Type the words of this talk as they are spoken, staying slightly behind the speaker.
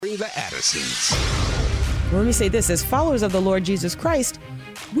the Addisons. Let me say this, as followers of the Lord Jesus Christ,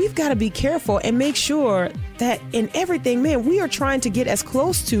 we've got to be careful and make sure that in everything, man, we are trying to get as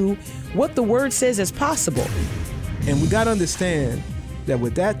close to what the word says as possible. And we got to understand that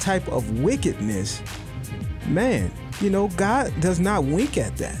with that type of wickedness, man, God does not wink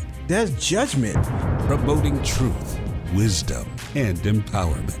at that. There's judgment. Promoting truth, wisdom, and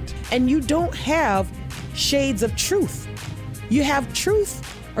empowerment. And you don't have shades of truth. You have truth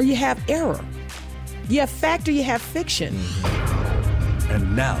or you have error. You have fact or you have fiction.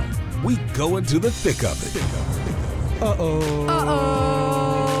 And now we go into the thick of it.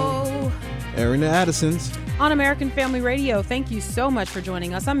 Airing the Addisons. On American Family Radio, thank you so much for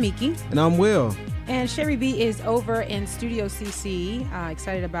joining us. I'm Miki. And I'm Will. And Sherry B is over in Studio CC.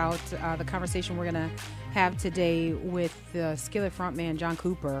 Excited about the conversation we're going to have today with the Skillet frontman, John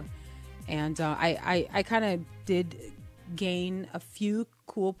Cooper. And I kind of did gain a few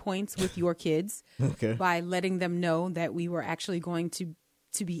cool points with your kids by letting them know that we were actually going to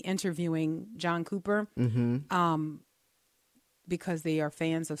be interviewing John Cooper because they are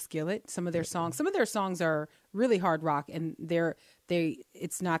fans of Skillet. Some of their songs are really hard rock, and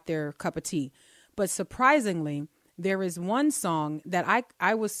it's not their cup of tea. But surprisingly, there is one song that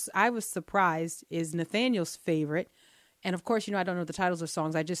I was surprised is Nathaniel's favorite. And of course, I don't know the titles of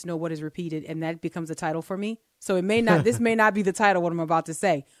songs. I just know what is repeated, and that becomes a title for me. So this may not be the title, what I'm about to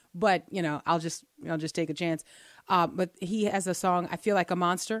say, but I'll just take a chance. But he has a song, I Feel Like a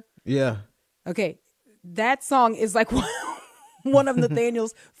Monster. Yeah. Okay. That song is like one of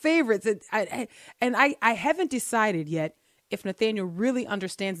Nathaniel's favorites. And I haven't decided yet if Nathaniel really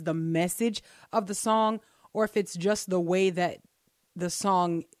understands the message of the song or if it's just the way that the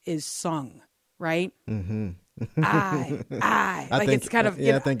song is sung, right? Mm-hmm. I think, it's kind of,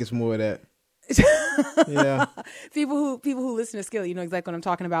 I think it's more of that. Yeah. People who listen to Skillet, you know exactly what I'm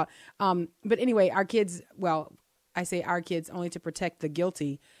talking about. But anyway, our kids, well, I say our kids only to protect the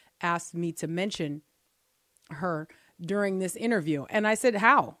guilty, asked me to mention her during this interview. And I said,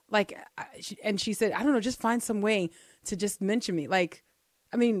 how? And she said, I don't know, just find some way to just mention me. I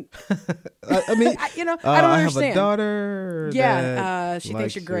don't understand. I have a daughter. Yeah, she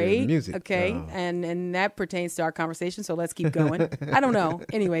thinks you're great. Music. Okay, and that pertains to our conversation. So let's keep going. I don't know.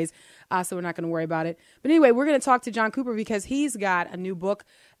 Anyways, so we're not going to worry about it. But anyway, we're going to talk to John Cooper because he's got a new book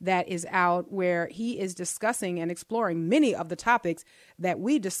that is out where he is discussing and exploring many of the topics that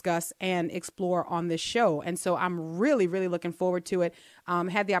we discuss and explore on this show. And so I'm really, really looking forward to it.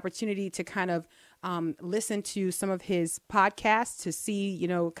 Had the opportunity to kind of listen to some of his podcasts to see,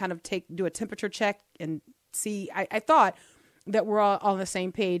 kind of do a temperature check and see. I thought that we're all on the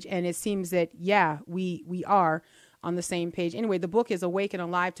same page, and it seems that, yeah, we are on the same page. Anyway, the book is Awake and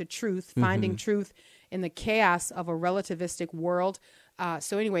Alive to Truth, Finding Truth in the Chaos of a Relativistic World.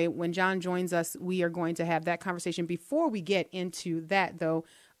 So anyway, when John joins us, we are going to have that conversation. Before we get into that, though,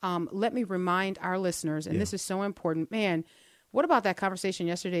 let me remind our listeners, and this is so important, man, what about that conversation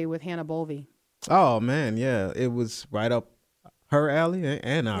yesterday with Hannah Bolvey? Oh, man, yeah. It was right up her alley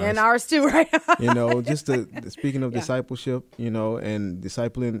and ours. And ours too, right? Just speaking of discipleship, and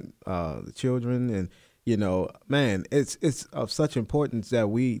discipling the children. And, man, it's of such importance that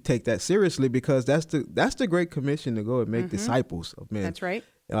we take that seriously because that's the Great Commission to go and make disciples of men. That's right.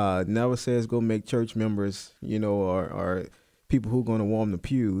 Never says go make church members, or people who are going to warm the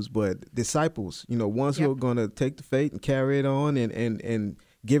pews, but disciples, ones who are going to take the faith and carry it on and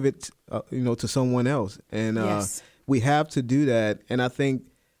give it, to someone else. And we have to do that. And I think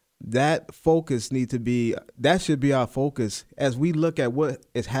that focus that should be our focus as we look at what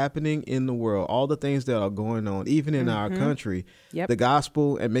is happening in the world, all the things that are going on, even in our country. Yep. The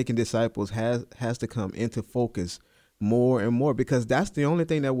gospel and making disciples has to come into focus more and more because that's the only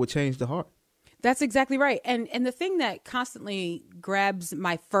thing that will change the heart. That's exactly right. And the thing that constantly grabs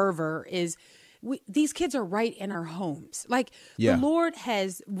my fervor is these kids are right in our homes. The Lord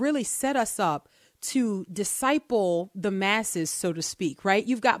has really set us up to disciple the masses, so to speak, right?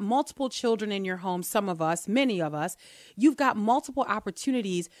 You've got multiple children in your home, some of us, many of us. You've got multiple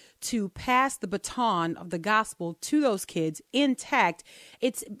opportunities to pass the baton of the gospel to those kids intact.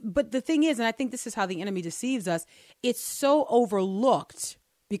 But the thing is, and I think this is how the enemy deceives us, it's so overlooked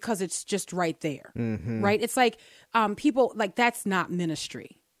because it's just right there, right? It's like people, that's not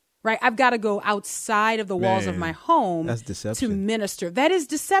ministry. Right. I've got to go outside of the walls of my home to minister. That is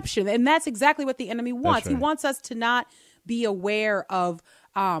deception. And that's exactly what the enemy wants. Right. He wants us to not be aware of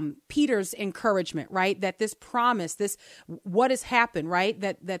Peter's encouragement, right? That this promise, what has happened, right?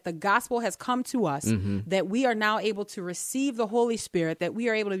 That the gospel has come to us, that we are now able to receive the Holy Spirit, that we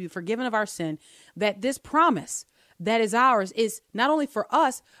are able to be forgiven of our sin, that this promise that is ours is not only for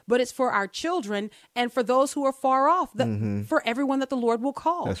us, but it's for our children and for those who are far off, for everyone that the Lord will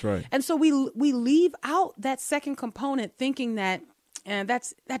call. That's right. And so we leave out that second component thinking that, and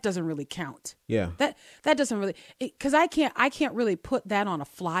that doesn't really count. Yeah. That doesn't really, because I can't really put that on a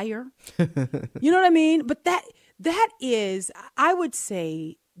flyer. You know what I mean? But that is, I would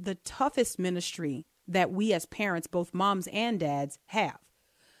say, the toughest ministry that we as parents, both moms and dads, have.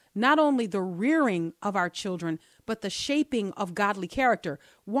 Not only the rearing of our children, but the shaping of godly character.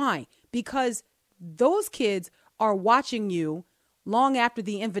 Why? Because those kids are watching you long after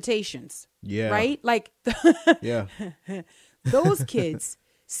the invitations. Yeah. Right? Like, Yeah. those kids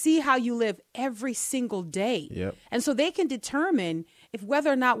see how you live every single day. Yep. And so they can determine if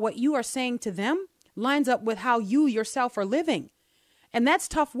whether or not what you are saying to them lines up with how you yourself are living. And that's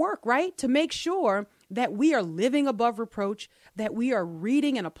tough work, right? To make sure that we are living above reproach, that we are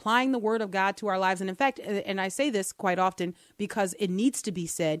reading and applying the word of God to our lives. And in fact, and I say this quite often because it needs to be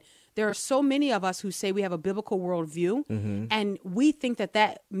said, there are so many of us who say we have a biblical worldview, and we think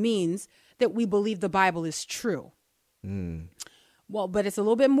that means that we believe the Bible is true. Well, but it's a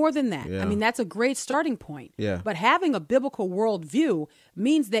little bit more than that. Yeah. I mean, that's a great starting point. Yeah. But having a biblical worldview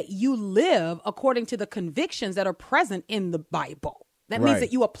means that you live according to the convictions that are present in the Bible. That means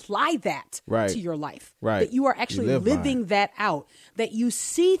that you apply that to your life. Right. That you are actually living that out. That you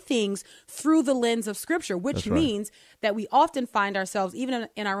see things through the lens of Scripture, which means that we often find ourselves, even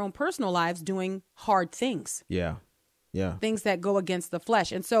in our own personal lives, doing hard things. Yeah. Yeah. Things that go against the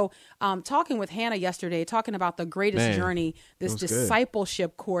flesh. And so talking with Hannah yesterday, talking about the greatest journey, this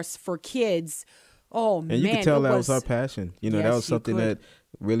discipleship course for kids. Oh, man. And you could tell that was our passion. You know, Yes, that was you something could. that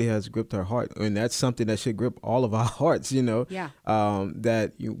really has gripped our heart. And that's something that should grip all of our hearts, you know. Yeah.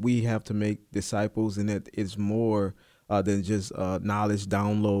 We have to make disciples, and it is more than just knowledge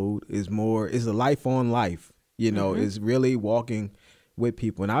download. It's a life on life, you know. It's really walking with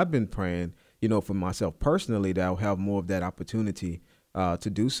people. And I've been praying, you know, for myself personally, that I'll have more of that opportunity to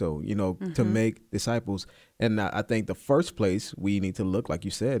do so, you know, to make disciples. And I think the first place we need to look, like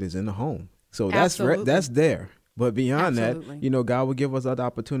you said, is in the home. So that's there. But beyond that, you know, God will give us other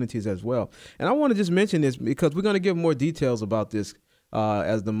opportunities as well. And I want to just mention this because we're going to give more details about this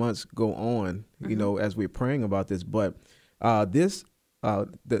as the months go on, you know, as we're praying about this. But the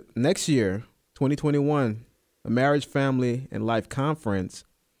next year, 2021, a Marriage, Family, and Life Conference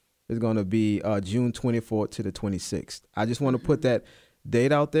is going to be June 24th to the 26th. I just want to put that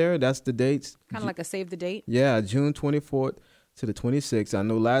date out there. That's the dates. Kind of like a save the date. Yeah, June 24th to the 26th. I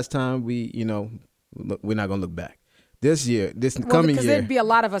know last time we're not going to look back. This year, coming year. Because there'd be a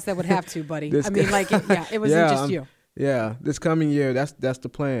lot of us that would have to, buddy. It wasn't just you. Yeah, this coming year, that's the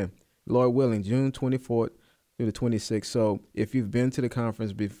plan. Lord willing, June 24th through the 26th. So if you've been to the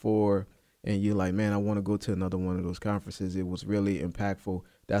conference before and you're like, man, I want to go to another one of those conferences, it was really impactful,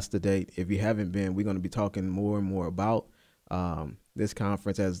 that's the date. If you haven't been, we're going to be talking more and more about this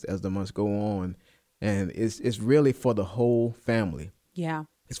conference as the months go on. And it's really for the whole family. Yeah.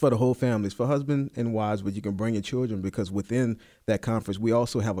 It's for the whole family. It's for husband and wives, but you can bring your children because within that conference, we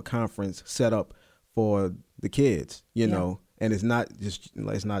also have a conference set up for the kids, you know, and it's not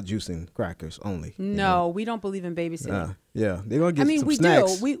juicing crackers only. No, we don't believe in babysitting. Yeah, they're going to get some we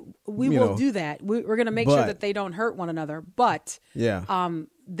snacks. do. We will do that. We're going to make sure that they don't hurt one another, but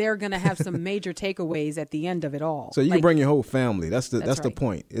they're going to have some major takeaways at the end of it all. So you can bring your whole family. That's the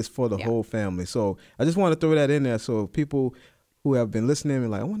point. It's for the whole family. So I just want to throw that in there so people who have been listening and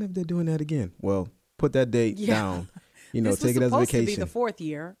like, I wonder if they're doing that again. Well, put that date down. You know, take it as a vacation. This was supposed to be the fourth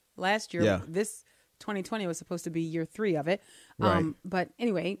year. Last year, this 2020 was supposed to be year 3 of it. Right. But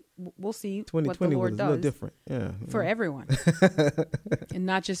anyway, we'll see what the 2020 Lord was does. a little different. For everyone. And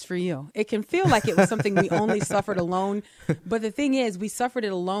not just for you. It can feel like it was something we only suffered alone. But the thing is, we suffered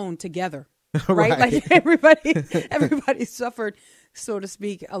it alone together. Right? Like everybody suffered, so to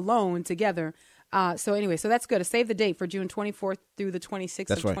speak, alone together. So anyway, so that's good. Save the date for June 24th through the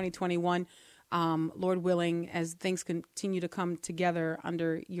 26th of 2021. Lord willing, as things continue to come together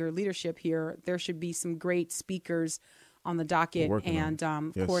under your leadership here, there should be some great speakers on the docket. And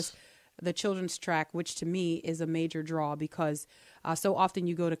of course, the children's track, which to me is a major draw because so often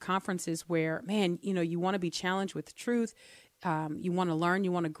you go to conferences where, man, you know, you want to be challenged with truth. You want to learn,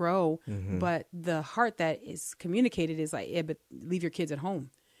 you want to grow, but the heart that is communicated is like, but leave your kids at home.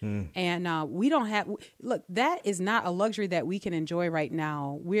 And we don't have, look, that is not a luxury that we can enjoy right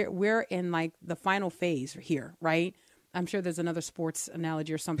now. We're in like the final phase here, right? I'm sure there's another sports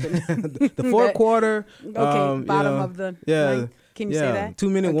analogy or something. the fourth quarter. Okay, bottom of the ninth. Can you say that?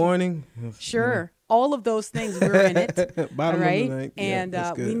 2-minute warning. Sure. All of those things, we're in it. Bottom right? of the ninth. And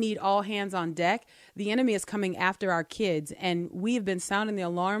yeah, we need all hands on deck. The enemy is coming after our kids, and we have been sounding the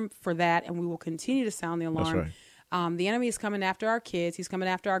alarm for that, and we will continue to sound the alarm. That's right. The enemy is coming after our kids. He's coming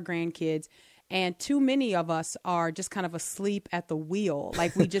after our grandkids. And too many of us are just kind of asleep at the wheel.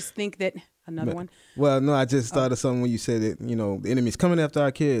 Like we just think that another one. Well, no, I just thought of something when you said that, the enemy's coming after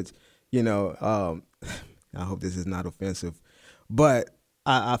our kids. I hope this is not offensive, but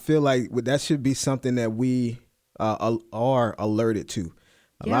I feel like that should be something that we are alerted to.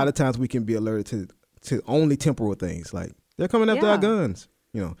 A lot of times we can be alerted to only temporal things. Like they're coming after our guns,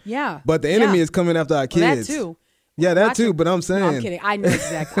 Yeah. But the enemy is coming after our kids. Well, that too. Yeah, that too. But I'm saying. No, I'm kidding. I know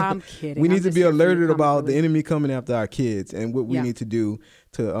exactly. I'm kidding. We need to be alerted about the enemy coming after our kids and what we need to do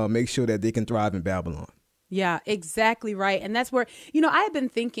to make sure that they can thrive in Babylon. Yeah, exactly right. And that's where, I had been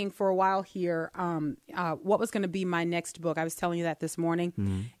thinking for a while here what was going to be my next book. I was telling you that this morning.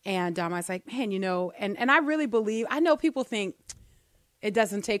 Mm-hmm. And I was like, man, and I really believe, I know people think it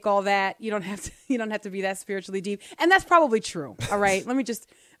doesn't take all that. You don't have to be that spiritually deep. And that's probably true. All right.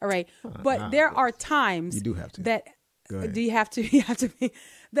 All right. But there are times you do have to. That do you have to be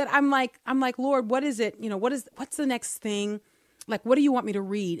that I'm like, Lord, what is it? What's the next thing? Like, what do you want me to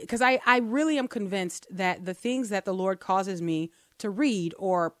read? Because I really am convinced that the things that the Lord causes me to read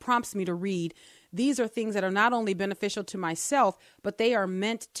or prompts me to read, these are things that are not only beneficial to myself, but they are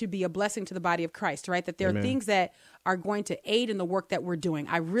meant to be a blessing to the body of Christ, right? That there Amen. Are things that are going to aid in the work that we're doing.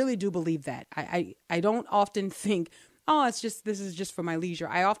 I really do believe that. I don't often think, this is just for my leisure.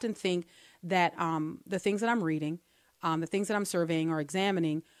 I often think that the things that I'm reading, the things that I'm surveying or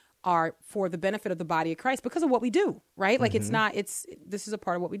examining are for the benefit of the body of Christ because of what we do, right? Like this is a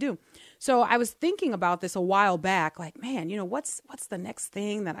part of what we do. So I was thinking about this a while back, like, man, what's the next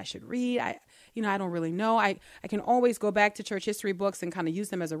thing that I should read? I don't really know. I can always go back to church history books and kind of use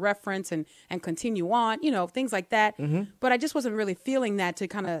them as a reference and continue on, things like that. Mm-hmm. But I just wasn't really feeling that to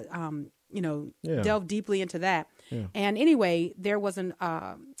kind of, delve deeply into that. Yeah. And anyway, there was an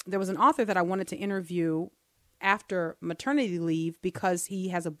author that I wanted to interview after maternity leave because he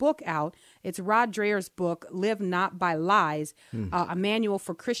has a book out. It's Rod Dreher's book, Live Not by Lies, a manual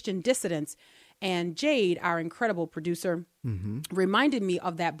for Christian dissidents. And Jade, our incredible producer, reminded me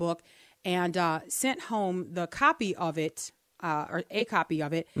of that book and sent home the copy of it, or a copy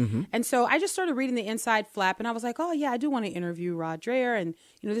of it. Mm-hmm. And so I just started reading the inside flap and I was like, oh yeah, I do want to interview Rod Dreher and,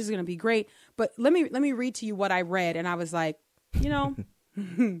 this is going to be great. But let me read to you what I read. And I was like,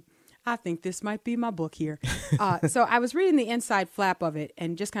 I think this might be my book here. So I was reading the inside flap of it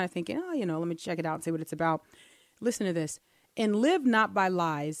and just kind of thinking, let me check it out and see what it's about. Listen to this. In Live Not by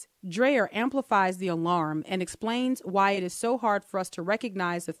Lies, Dreher amplifies the alarm and explains why it is so hard for us to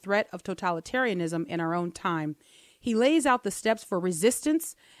recognize the threat of totalitarianism in our own time. He lays out the steps for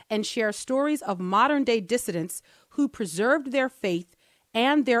resistance and shares stories of modern-day dissidents who preserved their faith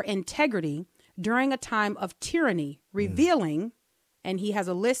and their integrity during a time of tyranny, revealing... And he has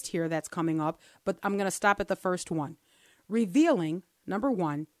a list here that's coming up, but I'm going to stop at the first one. Revealing, number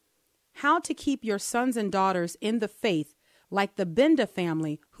one, how to keep your sons and daughters in the faith like the Benda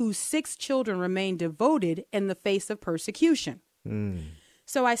family, whose 6 children remain devoted in the face of persecution.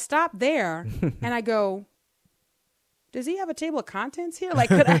 So I stop there and I go, does he have a table of contents here? Like,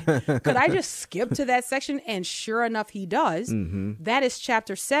 could I just skip to that section? And sure enough, he does. Mm-hmm. That is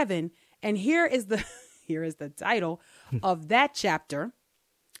chapter 7. And here is the title of that chapter.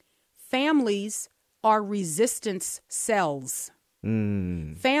 Families are resistance cells.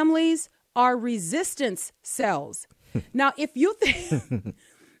 Families are resistance cells. Now, if you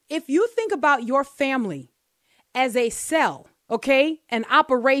think about your family as a cell, okay, an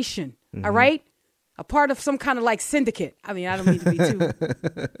operation, all right, a part of some kind of like syndicate. I mean, I don't mean to be too,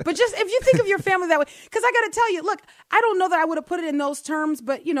 but just if you think of your family that way, because I got to tell you, look, I don't know that I would have put it in those terms,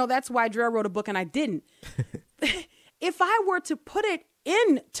 but that's why Dreher wrote a book and I didn't. If I were to put it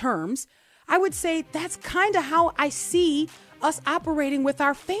in terms, I would say that's kind of how I see us operating with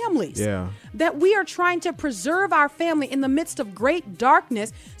our families. Yeah. That we are trying to preserve our family in the midst of great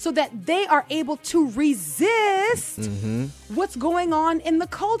darkness so that they are able to resist what's going on in the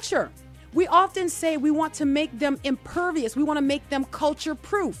culture. We often say we want to make them impervious. We want to make them culture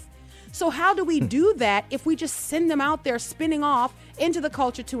proof. So how do we do that if we just send them out there spinning off into the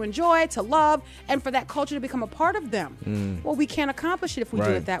culture to enjoy, to love, and for that culture to become a part of them? Well, we can't accomplish it if we do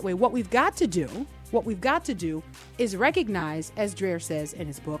it that way. What we've got to do is recognize, as Dreher says in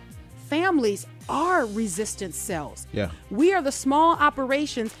his book, families are resistance cells. Yeah. We are the small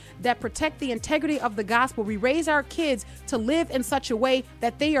operations that protect the integrity of the gospel. We raise our kids to live in such a way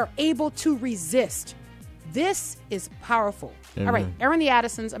that they are able to resist. This is powerful. Amen. All right, Aaron the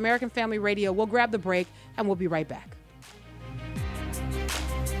Addisons, American Family Radio. We'll grab the break and we'll be right back.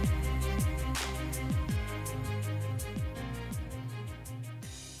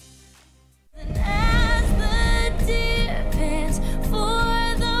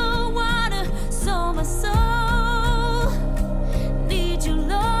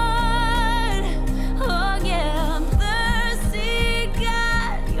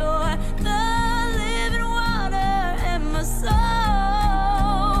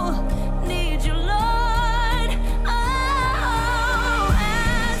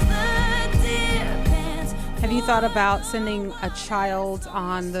 Thought about sending a child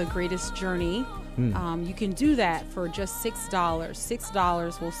on the greatest journey. You can do that for just $6.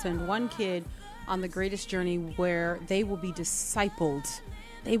 $6 will send one kid on the greatest journey where they will be discipled.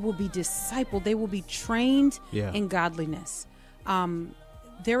 They will be discipled. They will be trained in godliness.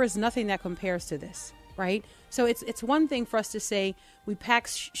 There is nothing that compares to this, right? So it's one thing for us to say we pack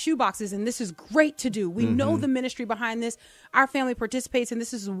shoe boxes and this is great to do. We know the ministry behind this. Our family participates and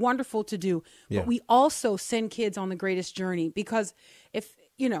this is wonderful to do. But we also send kids on the greatest journey because if,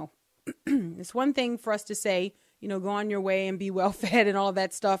 it's one thing for us to say, go on your way and be well fed and all of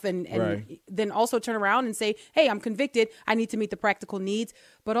that stuff. And then also turn around and say, hey, I'm convicted. I need to meet the practical needs.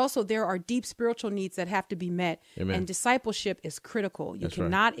 But also there are deep spiritual needs that have to be met. Amen. And discipleship is critical. You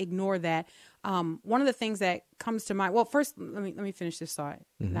cannot ignore that. One of the things that comes to mind, well, first, let me finish this thought,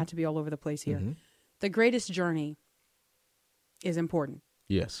 not to be all over the place here. The greatest journey is important.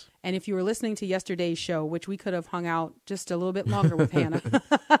 Yes. And if you were listening to yesterday's show, which we could have hung out just a little bit longer with Hannah,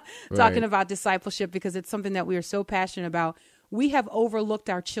 talking about discipleship, because it's something that we are so passionate about, we have overlooked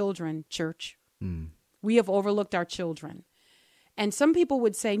our children, church. We have overlooked our children. And some people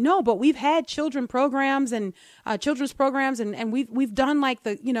would say, no, but we've had children's programs and we've done like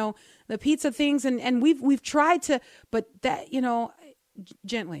the pizza things and we've tried to, but that,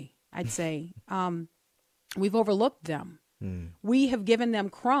 gently, I'd say, we've overlooked them. We have given them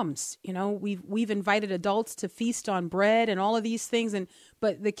crumbs. We've invited adults to feast on bread and all of these things.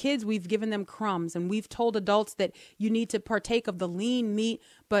 But the kids, we've given them crumbs and we've told adults that you need to partake of the lean meat.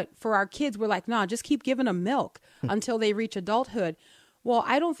 But for our kids, we're like, no, just keep giving them milk until they reach adulthood. Well,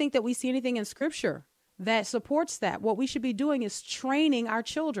 I don't think that we see anything in Scripture that supports that. What we should be doing is training our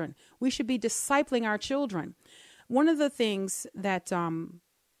children. We should be discipling our children. One of the things that kind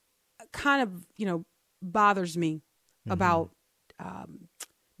of, bothers me about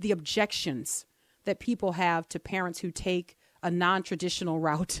the objections that people have to parents who take a non-traditional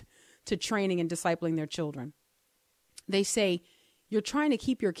route to training and discipling their children. They say, you're trying to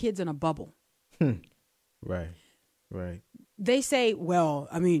keep your kids in a bubble. Right. They say, well,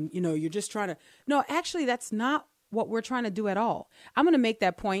 you're just trying to... No, actually, that's not what we're trying to do at all. I'm going to make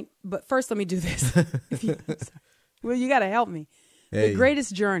that point, but first let me do this. Well, you got to help me. Hey. The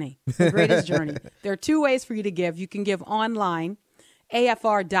greatest journey. There are two ways for you to give. You can give online,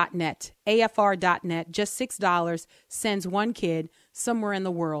 afr.net. afr.net, just $6 sends one kid somewhere in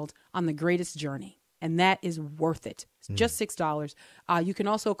the world on the greatest journey. And that is worth it. It's just $6. You can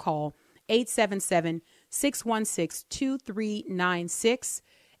also call 877-616-2396,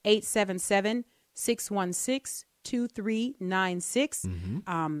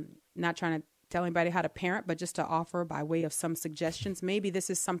 877-616-2396. Not trying to tell anybody how to parent, but just to offer by way of some suggestions. Maybe this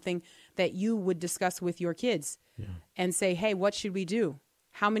is something that you would discuss with your kids and say, hey, what should we do?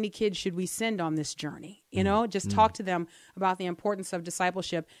 How many kids should we send on this journey? Just talk to them about the importance of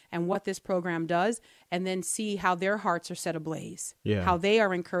discipleship and what this program does, and then see how their hearts are set ablaze, how they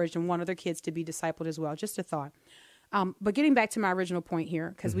are encouraged and want other kids to be discipled as well. Just a thought. But getting back to my original point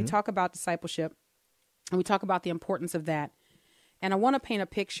here, because we talk about discipleship and we talk about the importance of that. And I want to paint a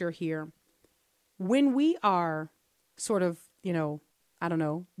picture here. When we are sort of,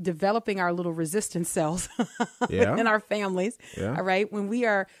 developing our little resistance cells in our families, all right, when we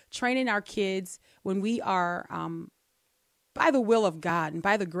are training our kids, when we are, by the will of God and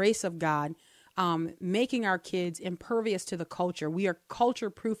by the grace of God, making our kids impervious to the culture, we are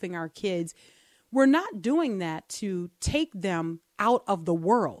culture-proofing our kids. We're not doing that to take them out of the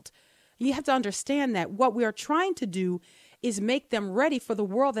world. You have to understand that what we are trying to do is make them ready for the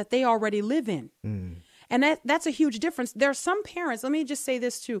world that they already live in. And that's a huge difference. There are some parents, let me just say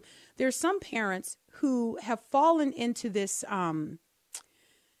this too. There are some parents who have fallen into this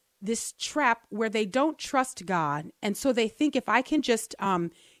this trap where they don't trust God. And so they think if I can just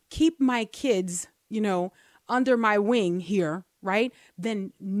keep my kids, under my wing here, right,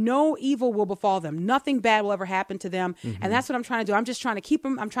 then no evil will befall them. Nothing bad will ever happen to them. And that's what I'm trying to do. I'm just trying to keep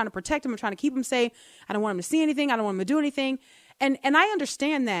them. I'm trying to protect them. I'm trying to keep them safe. I don't want them to see anything. I don't want them to do anything. And I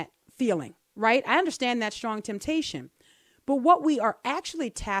understand that feeling, right? I understand that strong temptation. But what we are actually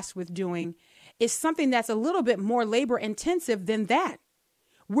tasked with doing is something that's a little bit more labor intensive than that.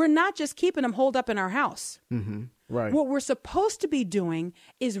 We're not just keeping them holed up in our house. Right. What we're supposed to be doing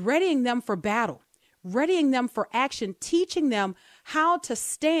is readying them for battle, readying them for action, teaching them how to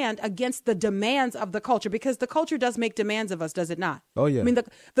stand against the demands of the culture, because the culture does make demands of us, does it not? Oh, yeah. I mean,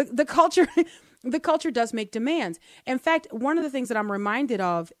 the culture, the culture does make demands. In fact, one of the things that I'm reminded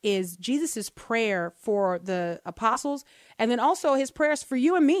of is Jesus's prayer for the apostles, and then also his prayers for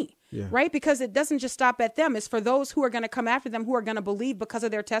you and me. Yeah. Right? Because it doesn't just stop at them. It's for those who are going to come after them, who are going to believe because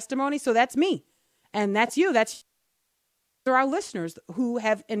of their testimony. So that's me. And that's you. There are listeners who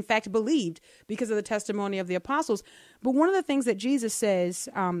have, in fact, believed because of the testimony of the apostles. But one of the things that Jesus says,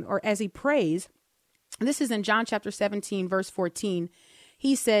 or as he prays, this is in John chapter 17, verse 14.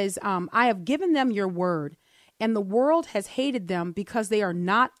 He says, I have given them your word, and the world has hated them because they are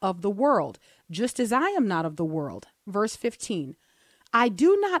not of the world, just as I am not of the world. Verse 15. I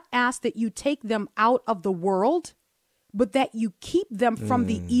do not ask that you take them out of the world, but that you keep them from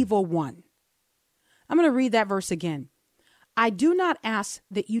the evil one. I'm going to read that verse again. I do not ask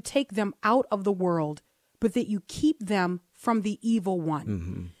that you take them out of the world, but that you keep them from the evil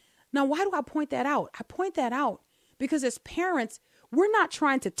one. Now, why do I point that out? I point that out because as parents, we're not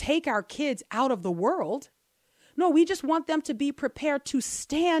trying to take our kids out of the world. No, we just want them to be prepared to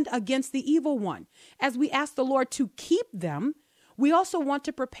stand against the evil one. As we ask the Lord to keep them, we also want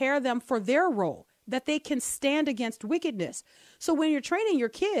to prepare them for their role, that they can stand against wickedness. So when you're training your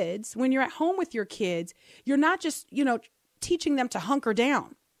kids, when you're at home with your kids, you're not just, teaching them to hunker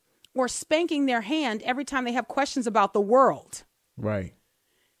down or spanking their hand every time they have questions about the world. Right.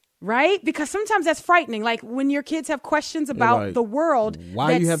 Right? Because sometimes that's frightening. Like when your kids have questions about the world.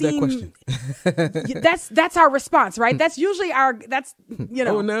 Why do you have that question? That's our response, right? That's usually Oh,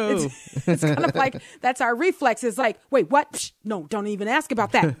 no. It's kind of like, that's our reflex. It's like, wait, what? Psh, no, don't even ask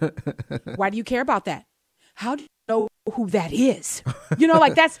about that. Why do you care about that? How do you know who that is?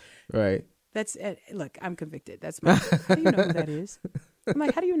 Like that's. Right. That's look, I'm convicted. That's my, how do you know who that is? I'm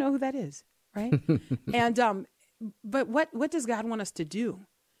like, how do you know who that is? Right. And, but what does God want us to do?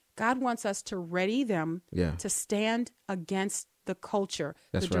 God wants us to ready them to stand against the culture.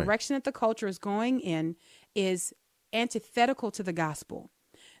 That's the direction that the culture is going in is antithetical to the gospel.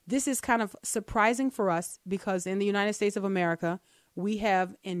 This is kind of surprising for us because in the United States of America, we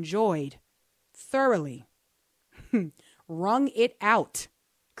have enjoyed thoroughly, wrung it out,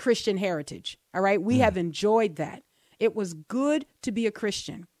 Christian heritage. All right. We have enjoyed that. It was good to be a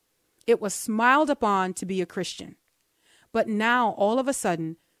Christian. It was smiled upon to be a Christian. But now all of a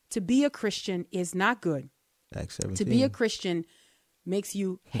sudden, to be a Christian is not good. Acts 17. To be a Christian makes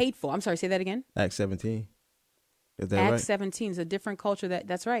you hateful. I'm sorry, say that again. Acts 17. Is that Acts right? 17 is a different culture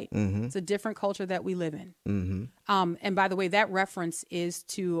that's right. It's a different culture that we live in. And by the way, that reference is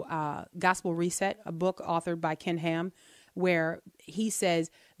to Gospel Reset, a book authored by Ken Ham, where he says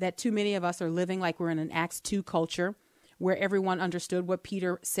that too many of us are living like we're in an Acts 2 culture where everyone understood what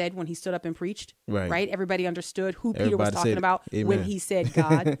Peter said when he stood up and preached, right? Everybody understood who Peter was talking about when he said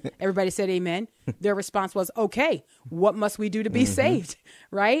God. Everybody said amen. Their response was, okay, what must we do to be saved,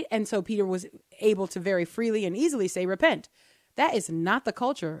 right? And so Peter was able to very freely and easily say, repent. That is not the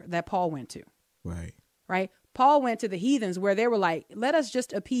culture that Paul went to. Right? Paul went to the heathens where they were like, let us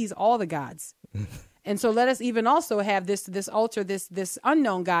just appease all the gods. And so let us even also have this altar, this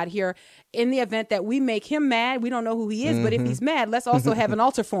unknown God here in the event that we make him mad. We don't know who he is, but if he's mad, let's also have an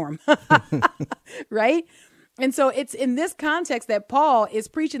altar for him. Right? And so it's in this context that Paul is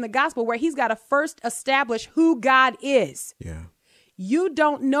preaching the gospel where he's got to first establish who God is. Yeah. You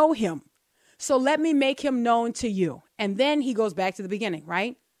don't know him. So let me make him known to you. And then he goes back to the beginning,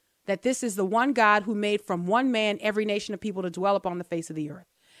 right? That this is the one God who made from one man every nation of people to dwell upon the face of the earth.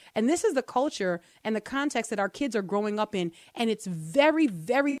 And this is the culture and the context that our kids are growing up in. And it's very,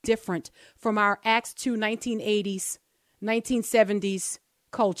 very different from our Acts 2 1980s, 1970s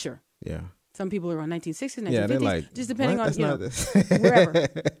culture. Yeah. Some people are on 1960s, 1950s, they're like, just depending on, That's wherever.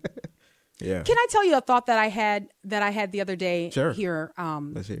 Yeah. Can I tell you a thought that I had the other day here?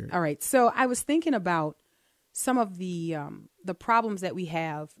 Let's hear it. All right. So I was thinking about some of the problems that we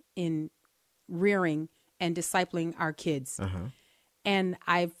have in rearing and discipling our kids. And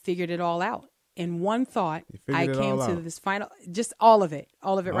I figured it all out. In one thought, I came to this final, just all of it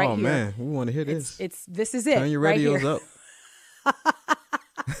right here. Oh man, we want to hear this. This is it. Turn your radios right up.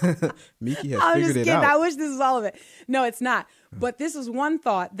 Miki has I'm figured just it kidding. out. I wish this was all of it. No, it's not. But this is one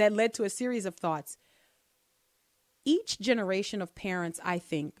thought that led to a series of thoughts. Each generation of parents, I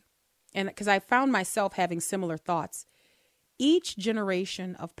think, and because I found myself having similar thoughts, each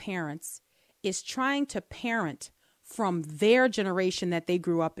generation of parents is trying to parent from their generation that they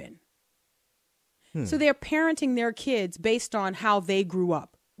grew up in. So they're parenting their kids based on how they grew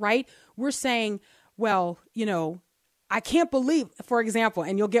up, right? We're saying, well, you know, I can't believe, for example,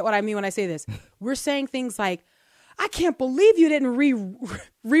 and you'll get what I mean when I say this. We're saying things like, I can't believe you didn't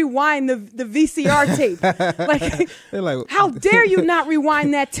rewind the VCR tape. Like, how dare you not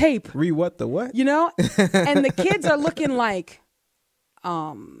rewind that tape? What the what? You know? And the kids are looking like,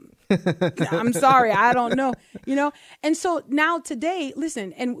 I'm sorry, I don't know, you know? And so now today,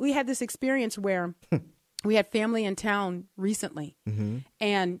 listen, and we had this experience where we had family in town recently.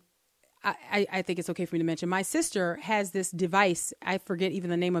 And I think it's okay for me to mention, my sister has this device. I forget even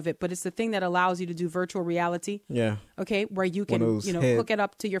the name of it, but it's the thing that allows you to do virtual reality. Yeah. Okay. Where you can, hook it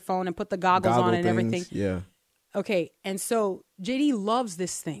up to your phone and put the goggles on and everything. Yeah. Okay. And so JD loves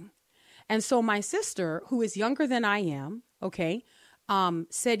this thing. And so my sister, who is younger than I am, okay,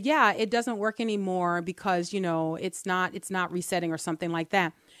 said, yeah, it doesn't work anymore because, you know, it's not resetting or something like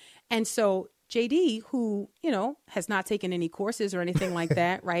that. And so JD, who, you know, has not taken any courses or anything like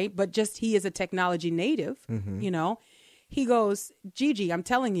that, right? But just he is a technology native, you know, he goes, Gigi, I'm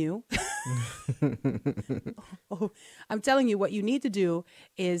telling you, I'm telling you what you need to do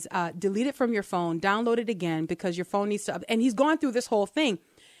is delete it from your phone, download it again because your phone needs to, and he's gone through this whole thing.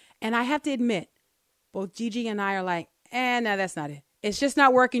 And I have to admit, both Gigi and I are like, no, that's not it. It's just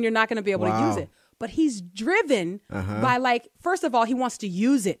not working. You're not going to be able to use it. But he's driven by, like, first of all, he wants to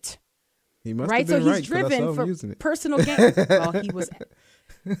use it. He must right? have been so he's driven for personal gain. Well, he was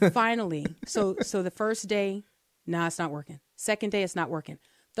finally. So the first day, nah, it's not working. Second day, it's not working.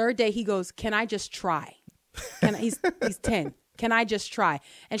 Third day, he goes, can I just try? He's 10. Can I just try?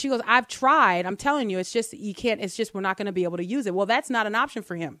 And she goes, I've tried. I'm telling you, it's just, you can't, it's just, we're not going to be able to use it. Well, that's not an option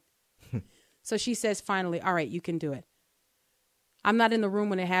for him. So she says, finally, all right, you can do it. I'm not in the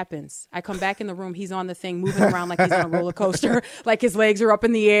room when it happens. I come back in the room. He's on the thing, moving around like he's on a roller coaster, like his legs are up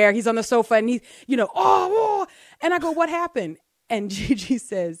in the air. He's on the sofa and he's, you know, oh. And I go, what happened? And Gigi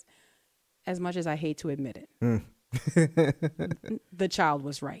says, as much as I hate to admit it, the child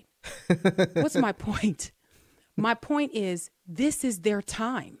was right. What's my point? My point is, this is their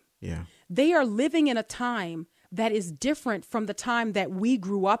time. Yeah. They are living in a time that is different from the time that we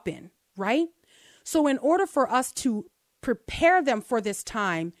grew up in, right? So in order for us to prepare them for this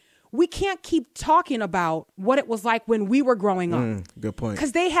time, we can't keep talking about what it was like when we were growing up. Good point.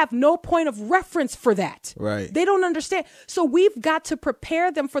 Because they have no point of reference for that. Right. They don't understand. So we've got to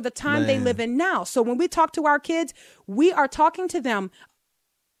prepare them for the time they live in now. So when we talk to our kids, we are talking to them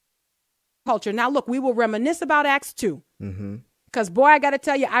culture. Now, look, we will reminisce about Acts 2. Because, boy, I got to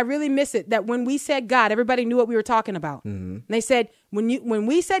tell you, I really miss it that when we said God, everybody knew what we were talking about. They said, when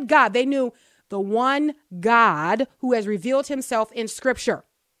we said God, they knew the one God who has revealed himself in Scripture.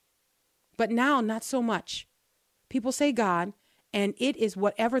 But now, not so much. People say God, and it is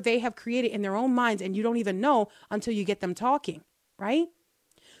whatever they have created in their own minds, and you don't even know until you get them talking, right?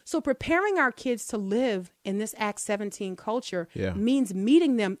 So preparing our kids to live in this Acts 17 culture means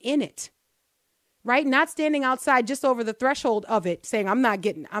meeting them in it, right? Not standing outside just over the threshold of it, saying, I'm not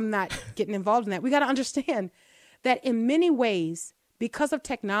getting involved in that. We got to understand that in many ways, because of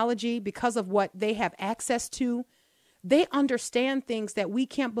technology, because of what they have access to, they understand things that we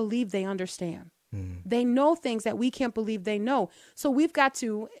can't believe they understand. They know things that we can't believe they know. So we've got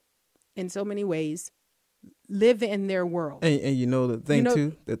to, in so many ways, live in their world. And you know, the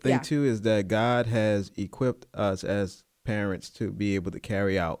thing too is that God has equipped us as parents to be able to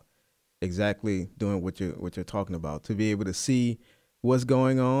carry out exactly doing what you're talking about, to be able to see what's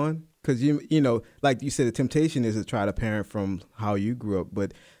going on. Because, you know, like you said, the temptation is to try to parent from how you grew up.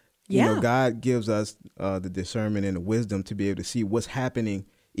 But, you know, God gives us the discernment and the wisdom to be able to see what's happening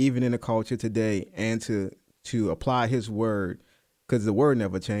even in the culture today and to apply his word, because the word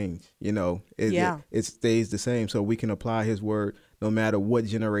never changed. You know, it stays the same. So we can apply his word no matter what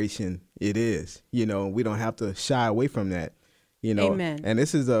generation it is. You know, we don't have to shy away from that, you know. Amen. And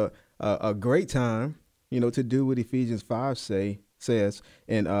this is a great time, you know, to do what Ephesians 5 says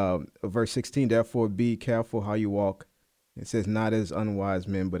in verse 16, therefore be careful how you walk. It says, not as unwise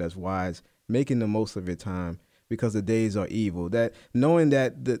men, but as wise, making the most of your time, because the days are evil. That knowing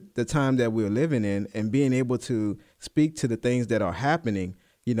that the time that we're living in and being able to speak to the things that are happening,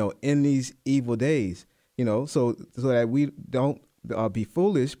 you know, in these evil days, you know, so that we don't be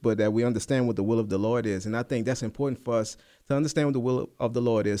foolish, but that we understand what the will of the Lord is. And I think that's important for us to understand what the will of the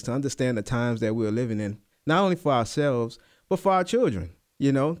Lord is, to understand the times that we're living in, not only for ourselves, but for our children,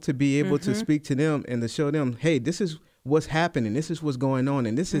 to be able to speak to them and to show them, hey, this is what's happening. This is what's going on.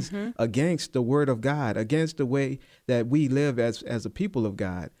 And this is against the word of God, against the way that we live as a people of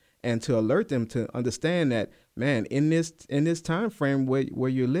God. And to alert them to understand that, man, in this time frame where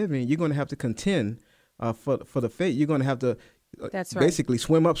you're living, you're going to have to contend for the faith. You're going to have to basically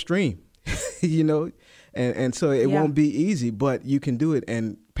swim upstream, and so it won't be easy, but you can do it.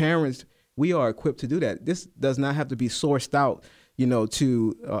 And parents, we are equipped to do that. This does not have to be sourced out,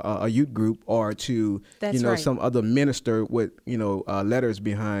 to a youth group or to, some other minister with, letters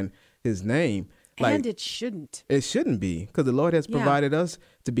behind his name. And it shouldn't. It shouldn't be, because the Lord has provided us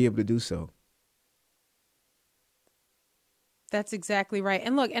to be able to do so. That's exactly right.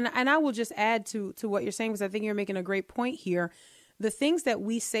 And look, and I will just add to what you're saying, because I think you're making a great point here. The things that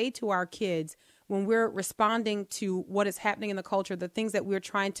we say to our kids when we're responding to what is happening in the culture, the things that we're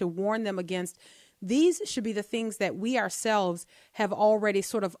trying to warn them against, these should be the things that we ourselves have already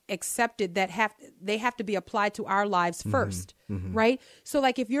sort of accepted that they have to be applied to our lives first, right? So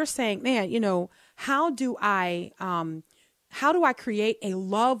like if you're saying, man, how do I create a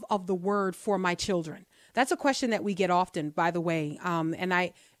love of the word for my children? That's a question that we get often, by the way, and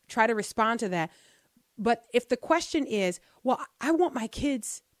I try to respond to that. But if the question is, well, I want my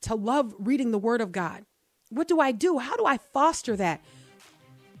kids to love reading the word of God, what do I do? How do I foster that?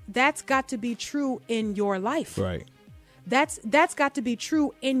 That's got to be true in your life. Right. That's got to be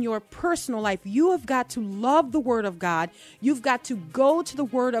true in your personal life. You have got to love the word of God. You've got to go to the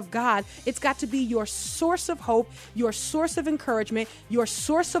word of God. It's got to be your source of hope, your source of encouragement, your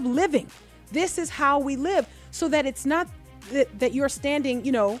source of living. This is how we live, so that it's not that you're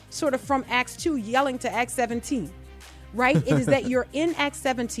standing, sort of from Acts 2 yelling to Acts 17, right? It is that you're in Acts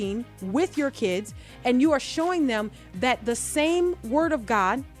 17 with your kids and you are showing them that the same word of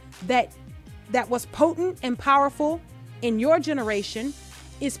God that was potent and powerful in your generation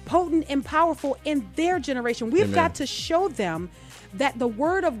is potent and powerful in their generation. We've got to show them that the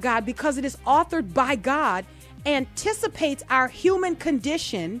word of God, because it is authored by God, anticipates our human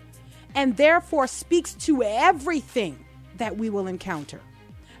condition and therefore speaks to everything that we will encounter.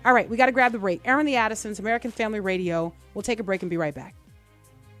 All right, we got to grab the break. Aaron the Addisons, American Family Radio. We'll take a break and be right back.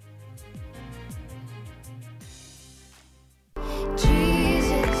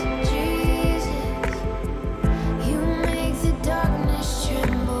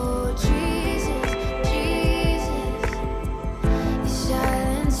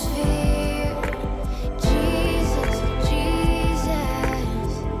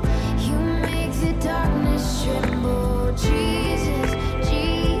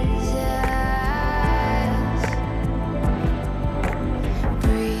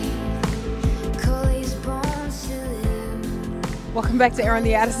 Welcome back to Aaron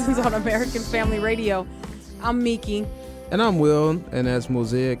the Addisons on American Family Radio. I'm Miki. And I'm Will, and that's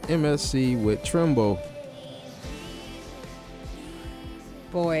Mosaic MSC with Trimble.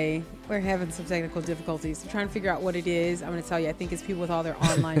 Boy, we're having some technical difficulties. I'm trying to figure out what it is. I'm going to tell you, I think it's people with all their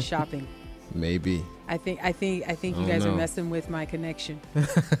online shopping. Maybe. I think you guys are messing with my connection.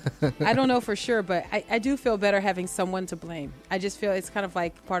 I don't know for sure, but I do feel better having someone to blame. I just feel it's kind of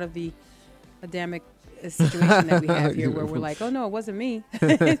like part of the Adamic situation that we have here, where we're like, oh no, it wasn't me.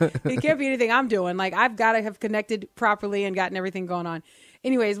 It can't be anything I'm doing. Like, I've got to have connected properly and gotten everything going on.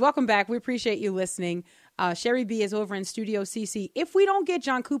 Anyways, welcome back. We appreciate you listening. Sherry B is over in Studio CC. If we don't get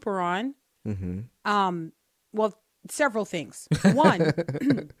John Cooper on, well, several things. One,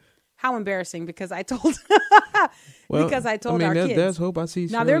 how embarrassing, because I told our kids. There's hope. I see.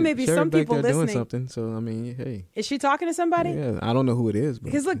 Now there may be Sherry some people listening. Doing something. So I mean, hey, is she talking to somebody? Yeah, I don't know who it is.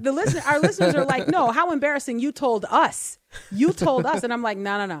 Because look, our listeners are like, no, how embarrassing! You told us, and I'm like,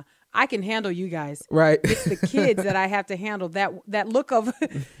 no. I can handle you guys. Right. It's the kids that I have to handle. That look of,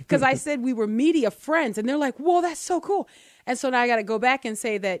 because I said we were media friends, and they're like, whoa, that's so cool. And so now I got to go back and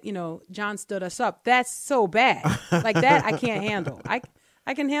say that, John stood us up. That's so bad. Like that, I can't handle.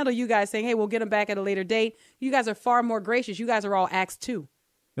 I can handle you guys saying, hey, we'll get them back at a later date. You guys are far more gracious. You guys are all Acts 2.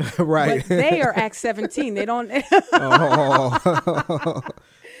 Right. But they are Acts 17. They don't. Oh.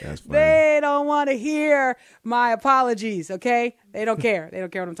 That's funny. They don't want to hear my apologies, okay? They don't care. They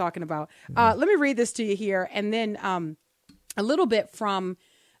don't care what I'm talking about. Let me read this to you here, and then a little bit from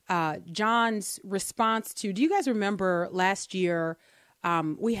John's response to, do you guys remember last year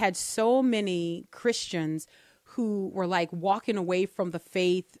we had so many Christians who were like walking away from the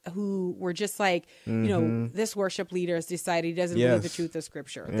faith, who were just like, you know, this worship leader has decided he doesn't believe the truth of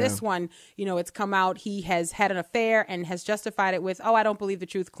Scripture. Yeah. This one, you know, it's come out, he has had an affair and has justified it with, oh, I don't believe the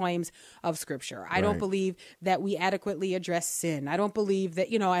truth claims of Scripture. I don't believe that we adequately address sin. I don't believe that,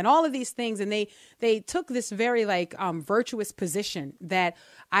 you know, and all of these things. And they took this very like virtuous position that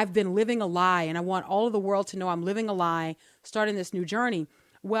I've been living a lie and I want all of the world to know I'm living a lie, starting this new journey.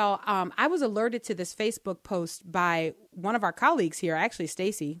 Well, I was alerted to this Facebook post by one of our colleagues here, actually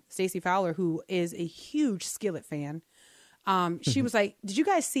Stacy Fowler, who is a huge Skillet fan. She was like, did you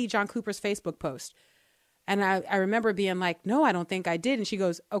guys see John Cooper's Facebook post? And I remember being like, no, I don't think I did. And she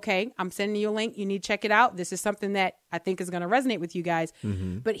goes, okay, I'm sending you a link. You need to check it out. This is something that I think is going to resonate with you guys.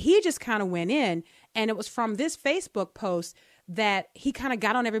 But he just kind of went in, and it was from this Facebook post that he kind of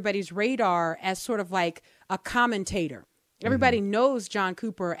got on everybody's radar as sort of like a commentator. Everybody knows John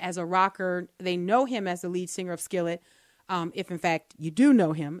Cooper as a rocker. They know him as the lead singer of Skillet, if in fact you do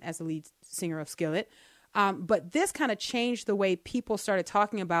know him as the lead singer of Skillet. But this kind of changed the way people started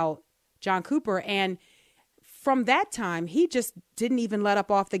talking about John Cooper. And from that time, he just didn't even let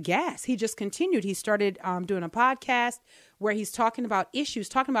up off the gas. He just continued. He started doing a podcast where he's talking about issues,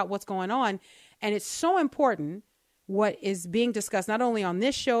 talking about what's going on. And it's so important what is being discussed, not only on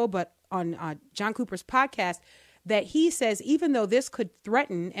this show, but on John Cooper's podcast, that he says, even though this could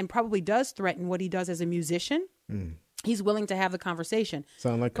threaten and probably does threaten what he does as a musician, he's willing to have the conversation.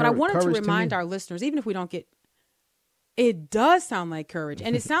 Sound like but I wanted to remind our listeners, even if we don't get, it does sound like courage.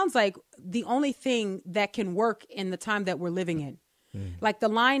 And it sounds like the only thing that can work in the time that we're living in. Like the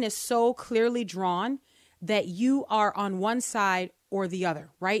line is so clearly drawn that you are on one side or the other,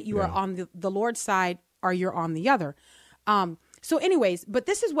 right? You are on the Lord's side or you're on the other. So anyways, but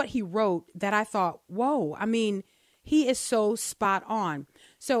this is what he wrote that I thought, whoa, I mean, he is so spot on.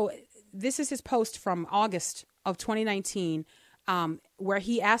 So this is his post from August of 2019, where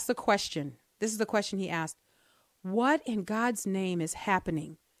he asked the question. This is the question he asked. What in God's name is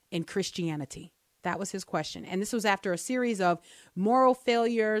happening in Christianity? That was his question. And this was after a series of moral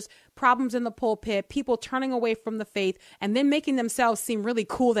failures, problems in the pulpit, people turning away from the faith, and then making themselves seem really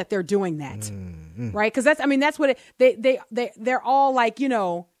cool that they're doing that. Right? Because that's what they're all like, you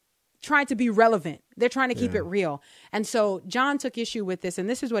know, trying to be relevant. They're trying to keep it real. And so John took issue with this, and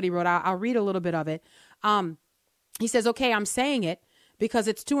this is what he wrote. I'll read a little bit of it. He says, okay, I'm saying it because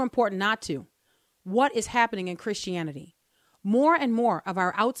it's too important not to. What is happening in Christianity? More and more of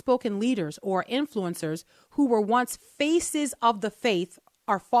our outspoken leaders or influencers who were once faces of the faith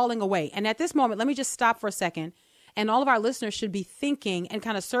are falling away. And at this moment, let me just stop for a second. And all of our listeners should be thinking and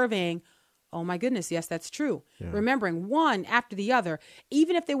kind of surveying, oh my goodness, yes, that's true. Yeah. Remembering one after the other,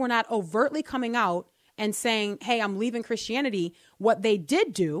 even if they were not overtly coming out and saying, hey, I'm leaving Christianity, what they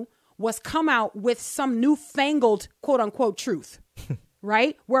did do was come out with some newfangled, quote unquote, truth,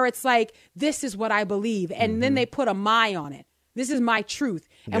 right? Where it's like, this is what I believe. And then they put a my on it. This is my truth.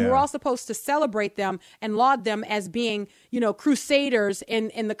 And we're all supposed to celebrate them and laud them as being, you know, crusaders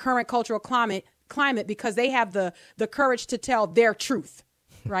in the current cultural climate because they have the courage to tell their truth,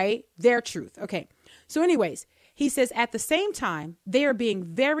 right? Their truth. Okay. So anyways, he says at the same time, they are being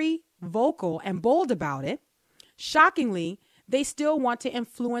very vocal and bold about it. Shockingly, they still want to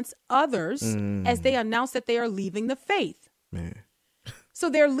influence others as they announce that they are leaving the faith. Man. So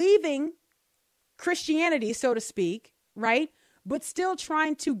they're leaving Christianity, so to speak, right? But still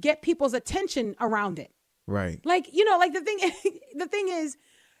trying to get people's attention around it. Right. Like, you know, like the thing is,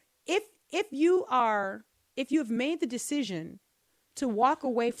 if you've made the decision to walk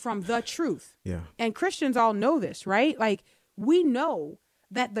away from the truth, and Christians all know this, right? Like we know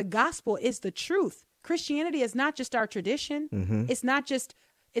that the gospel is the truth. Christianity is not just our tradition. It's not just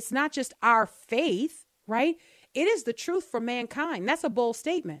our faith, right? It is the truth for mankind. That's a bold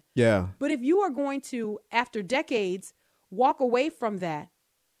statement. Yeah. But if you are going to, after decades, walk away from that,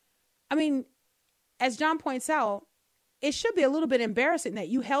 I mean, as John points out, it should be a little bit embarrassing that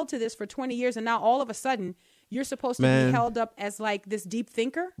you held to this for 20 years and now all of a sudden you're supposed to be held up as like this deep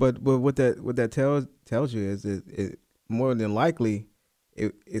thinker. But what that tells you is it more than likely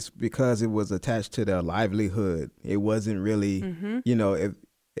it's because it was attached to their livelihood. It wasn't really, you know,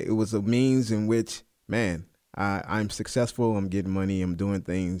 it was a means in which, man, I'm successful. I'm getting money. I'm doing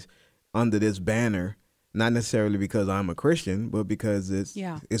things under this banner, not necessarily because I'm a Christian, but because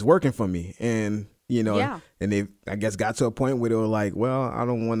it's working for me. And, you know, and they, I guess, got to a point where they were like, well, I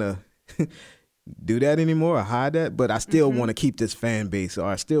don't want to do that anymore or hide that, but I still want to keep this fan base, or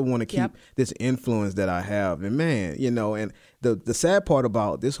I still want to keep this influence that I have. And man, you know, and the sad part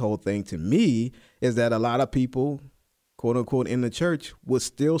about this whole thing to me is that a lot of people, quote unquote, in the church would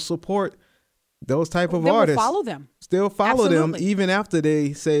still support those type of Then artists we'll follow them. Still follow them Absolutely. even after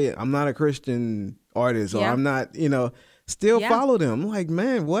they say I'm not a Christian artist or Yeah. I'm not, still Yeah. follow them. I'm like,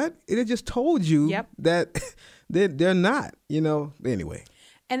 man, what? It just told you Yep. that they're not, Anyway.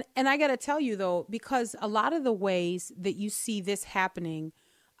 And I got to tell you though, because a lot of the ways that you see this happening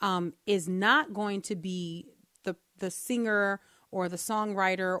is not going to be the singer or the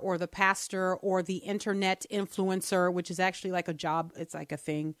songwriter or the pastor or the internet influencer, which is actually like a job. It's like a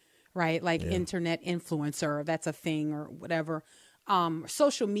thing, right? Like internet influencer, that's a thing or whatever.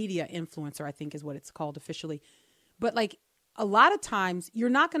 Social media influencer, I think is what it's called officially. But like a lot of times you're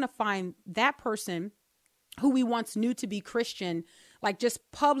not going to find that person who we once knew to be Christian, like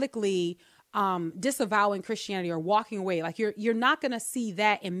just publicly disavowing Christianity or walking away. Like you're not going to see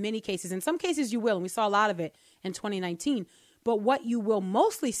that in many cases. In some cases you will, and we saw a lot of it in 2019. But what you will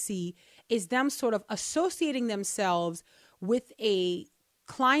mostly see is them sort of associating themselves with a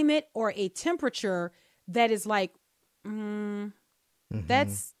climate or a temperature that is like,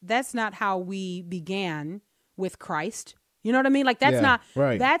 that's not how we began with Christ. You know what I mean? Like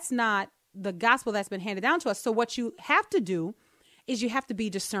that's not the gospel that's been handed down to us. So what you have to do is you have to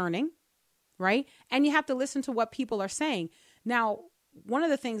be discerning, right? And you have to listen to what people are saying. Now, one of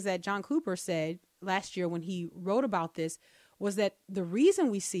the things that John Cooper said last year when he wrote about this was that the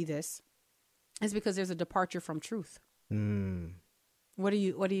reason we see this is because there's a departure from truth. What do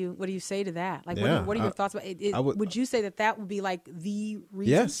you say to that? Like, what are your thoughts about it? Would you say that would be like the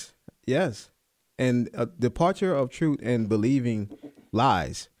reason? Yes. And a departure of truth and believing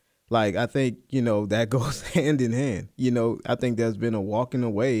lies. Like, I think, that goes hand in hand. I think there's been a walking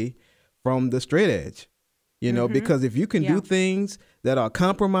away from the straight edge, because if you can do things that are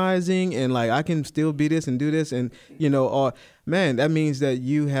compromising and like, I can still be this and do this and, or man, that means that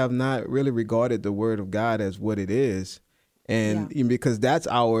you have not really regarded the word of God as what it is. And because that's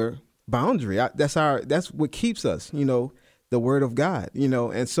our boundary, that's what keeps us, the word of God,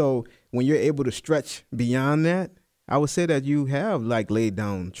 and so when you're able to stretch beyond that, I would say that you have like laid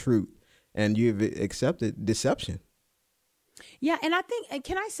down truth and you've accepted deception. Yeah. And I think,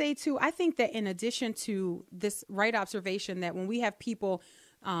 can I say too, I think that in addition to this right observation that when we have people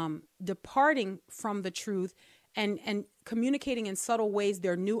departing from the truth and communicating in subtle ways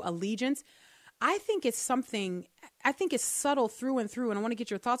their new allegiance, I think it's subtle through and through. And I want to get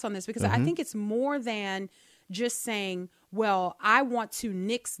your thoughts on this because I think it's more than just saying, well, I want to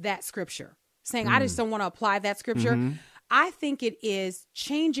nix that scripture, saying I just don't want to apply that scripture. I think it is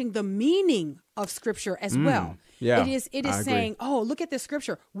changing the meaning of scripture as well. Yeah, it is saying, oh, look at this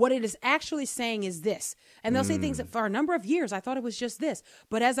scripture. What it is actually saying is this. And they'll say things that for a number of years, I thought it was just this.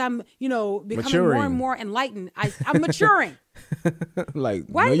 But as I'm, becoming maturing. more and more enlightened, I'm maturing. Like,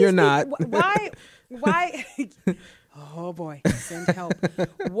 Why no, you're not. Why? Oh boy, send help.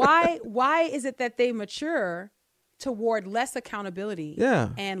 Why is it that they mature toward less accountability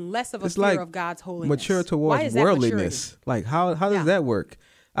and less of a fear of God's holiness? Mature towards worldliness. Like how does that work?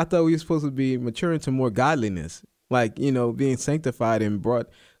 I thought we were supposed to be maturing to more godliness, like, being sanctified and brought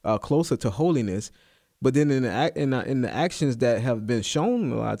closer to holiness. But then in the actions that have been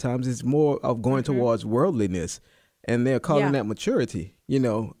shown a lot of times, it's more of going towards worldliness, and they're calling that maturity.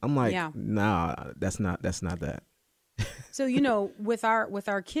 I'm like, nah, that's not that. So, with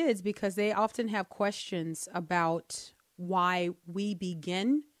our kids, because they often have questions about why we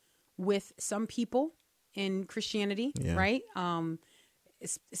begin with some people in Christianity, right?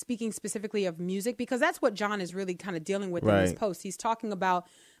 Speaking specifically of music, because that's what John is really kind of dealing with in this post. He's talking about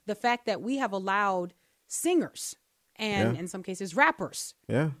the fact that we have allowed singers and in some cases rappers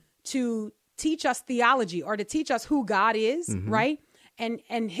to teach us theology or to teach us who God is, right?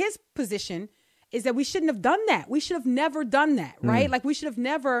 And his position is that we shouldn't have done that. We should have never done that, right? Like we should have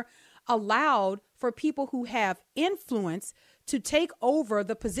never allowed for people who have influence to take over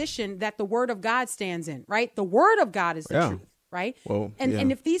the position that the word of God stands in, right? The word of God is the truth, right? Well,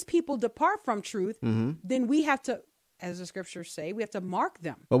 and if these people depart from truth, then we have to, as the scriptures say, we have to mark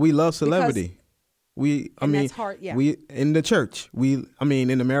them. But we love celebrity. That's hard, we in the church,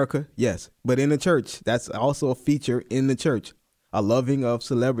 in America, yes. But in the church, that's also a feature in the church, a loving of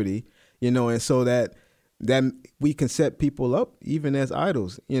celebrity, and so that we can set people up even as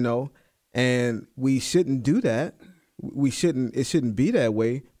idols, and we shouldn't do that. It shouldn't be that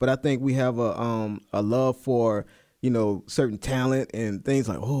way. But I think we have a love for, certain talent and things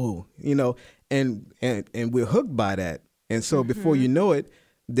like, and we're hooked by that. And so before you know it,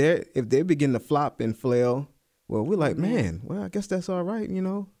 if they begin to flop and flail, well, we're like, man, well, I guess that's all right, and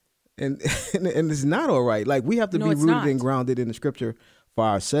it's not all right. Like we have to be rooted and grounded in the scripture for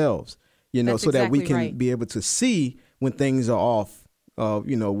ourselves, that's so that we can be able to see when things are off,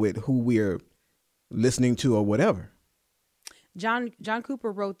 with who we're, listening to or whatever. John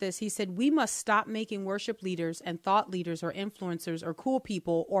Cooper wrote this. He said, we must stop making worship leaders and thought leaders or influencers or cool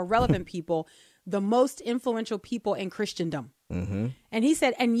people or relevant people the most influential people in Christendom. Mm-hmm. And he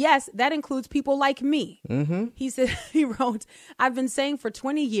said, and yes, that includes people like me. Mm-hmm. He wrote, I've been saying for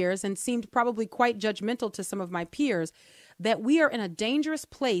 20 years and seemed probably quite judgmental to some of my peers that we are in a dangerous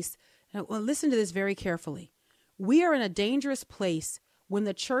place. Now, well, listen to this very carefully. We are in a dangerous place when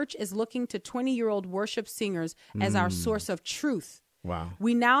the church is looking to 20-year-old worship singers as our source of truth. Wow.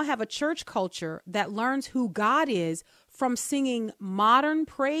 We now have a church culture that learns who God is from singing modern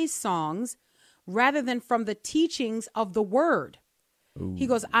praise songs rather than from the teachings of the word. Ooh. He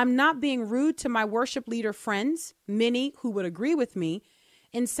goes, I'm not being rude to my worship leader friends, many who would agree with me,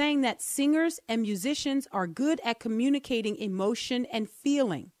 in saying that singers and musicians are good at communicating emotion and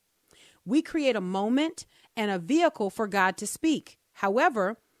feeling. We create a moment and a vehicle for God to speak.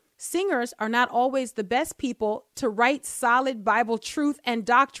 However, singers are not always the best people to write solid Bible truth and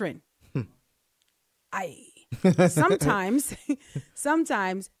doctrine. Sometimes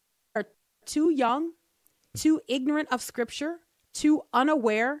are too young, too ignorant of Scripture, too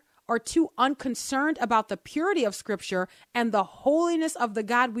unaware, or too unconcerned about the purity of Scripture and the holiness of the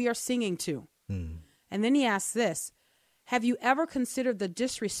God we are singing to. And then he asks this, have you ever considered the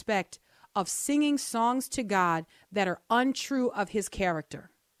disrespect of singing songs to God that are untrue of his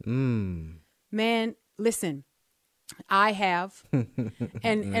character? Man, listen, I have.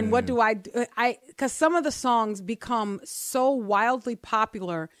 And what do I do? Because some of the songs become so wildly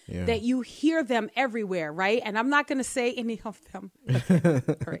popular that you hear them everywhere, right? And I'm not going to say any of them.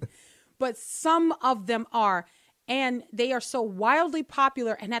 Right. But some of them are. And they are so wildly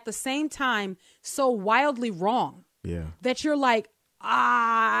popular and at the same time so wildly wrong that you're like,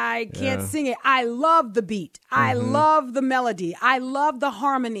 I can't sing it. I love the beat. I love the melody. I love the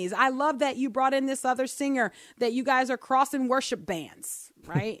harmonies. I love that you brought in this other singer, that you guys are crossing worship bands,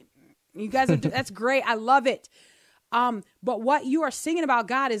 right? You guys are, that's great. I love it. But what you are singing about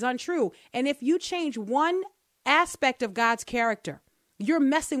God is untrue. And if you change one aspect of God's character, you're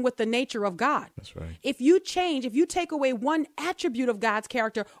messing with the nature of God. That's right. If you take away one attribute of God's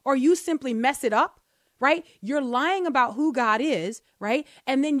character, or you simply mess it up, right? You're lying about who God is, right?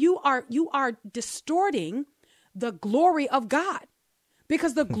 And then you are distorting the glory of God,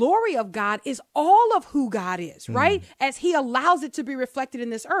 because the glory of God is all of who God is, right? As he allows it to be reflected in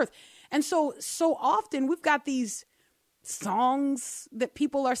this earth. And so often we've got these songs that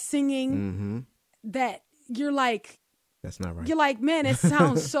people are singing that you're like, that's not right. You're like, man, it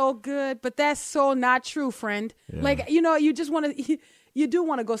sounds so good, but that's so not true, friend. Yeah. Like, you just want to, you do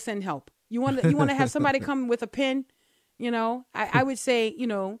want to go send help. You want to have somebody come with a pen, I would say,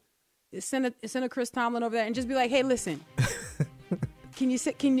 send a Chris Tomlin over there and just be like, hey, listen, can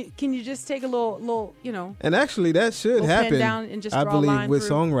you just take a little, And actually that should happen. Down and just I draw a line believe with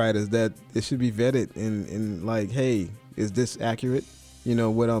through. Songwriters that it should be vetted in like, hey, is this accurate?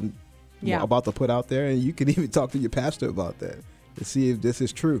 What I'm about to put out there, and you can even talk to your pastor about that to see if this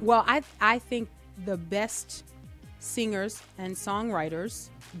is true. Well, I think the best singers and songwriters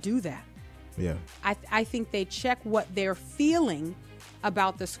do that. Yeah. I think they check what they're feeling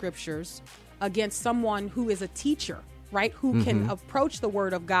about the scriptures against someone who is a teacher, right? Who can approach the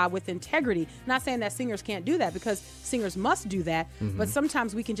word of God with integrity. Not saying that singers can't do that, because singers must do that. But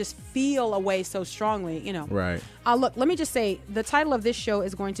sometimes we can just feel a way so strongly, Right. Look, let me just say, the title of this show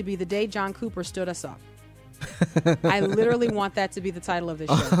is going to be The Day John Cooper Stood Us Up. I literally want that to be the title of this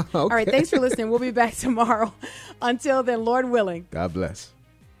show. Okay. All right. Thanks for listening. We'll be back tomorrow. Until then, Lord willing. God bless.